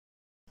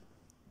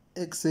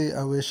XA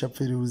Awe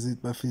Shapiri Uzit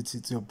Bafit,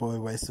 it's your boy,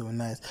 why so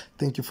nice.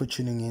 Thank you for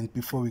tuning in.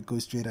 Before we go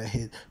straight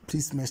ahead,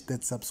 please smash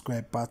that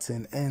subscribe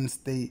button and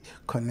stay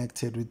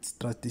connected with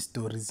STRADI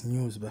Stories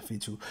News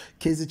Bafitu.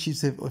 Kaizer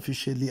Chiefs have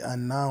officially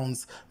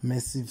announced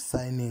massive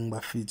signing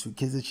Bafitu.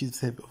 Kaizer Chiefs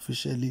have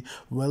officially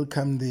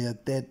welcomed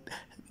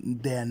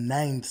their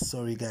ninth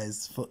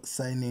for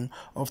signing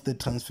of the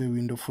transfer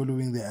window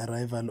following the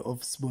arrival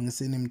of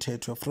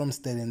Mthethwa from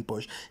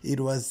Stellenbosch. It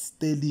was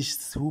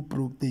STRADI who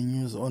broke the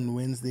news on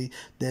Wednesday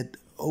that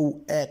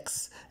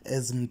OX,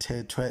 as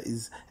Mthethwa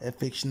is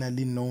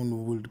affectionately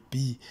known, would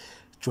be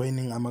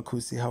joining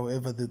Amakosi.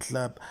 However, the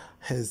club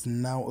has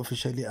now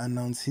officially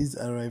announced his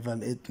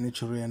arrival at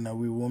Nigeria.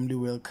 We warmly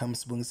welcome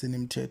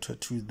Mthethwa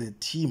to the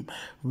team.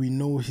 We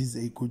know he's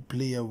a good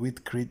player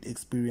with great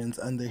experience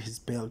under his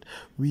belt.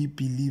 We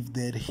believe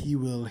that he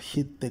will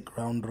hit the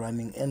ground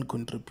running and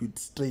contribute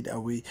straight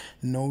away,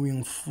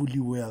 knowing fully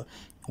well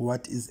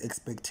what is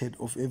expected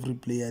of every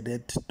player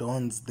that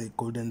dons the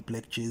golden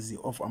black jersey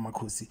of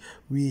Amakosi.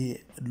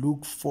 We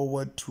look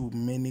forward to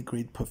many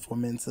great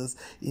performances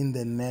in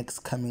the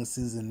next coming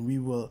season. We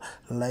will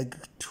like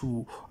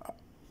to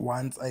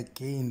once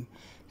again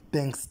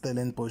thank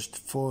Stellenbosch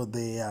for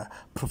their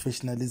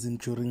professionalism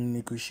during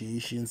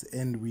negotiations,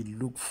 and we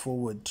look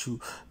forward to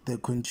the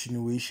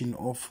continuation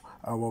of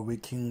our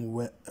working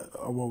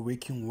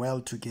well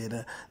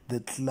together. The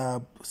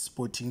club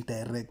sporting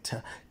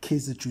director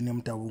Kaizer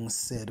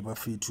said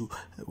Bafitu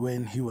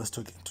when he was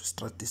talking to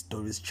STRADI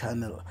Stories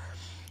channel.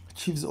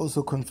 Chiefs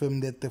also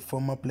confirmed that the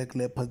former Black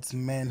Leopards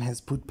man has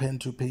put pen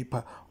to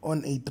paper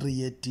on a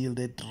 3-year deal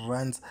that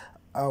runs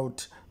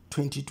out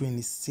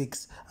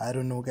 2026. I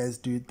don't know, guys,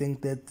 do you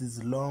think that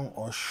is long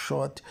or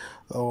short,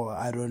 or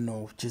I don't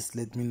know? Just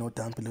let me know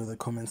down below the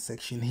comment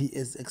section. He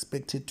is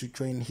expected to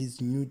join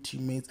his new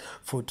teammates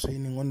for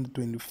training on the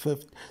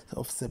 25th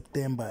of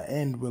September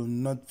and will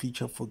not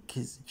feature for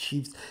Kaizer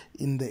Chiefs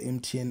in the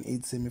MTN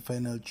 8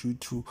 semi-final due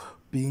to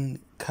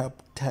being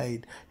cup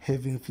tied,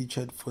 having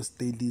featured for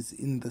STRADI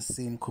in the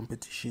same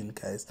competition,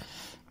 guys.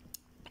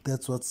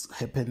 That's what's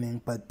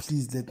happening, but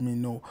please let me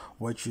know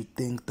what you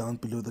think down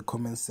below the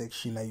comment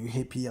section. Are you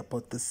happy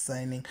about the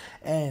signing?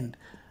 And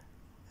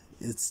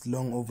it's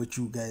long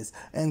overdue, guys.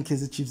 And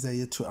Kaizer Chiefs are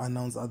yet to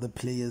announce other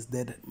players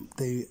that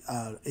they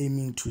are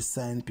aiming to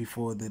sign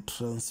before the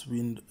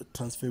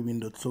transfer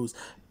window close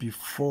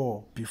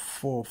before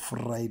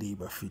Friday.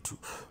 Bafitu.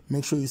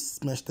 Make sure you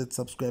smash that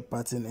subscribe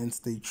button and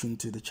stay tuned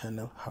to the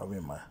channel. How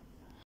am I?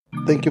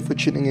 Thank you for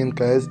tuning in,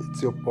 guys.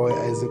 It's your boy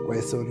Isaac. Why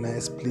so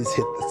nice? Please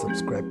hit the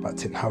subscribe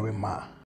button. How am I?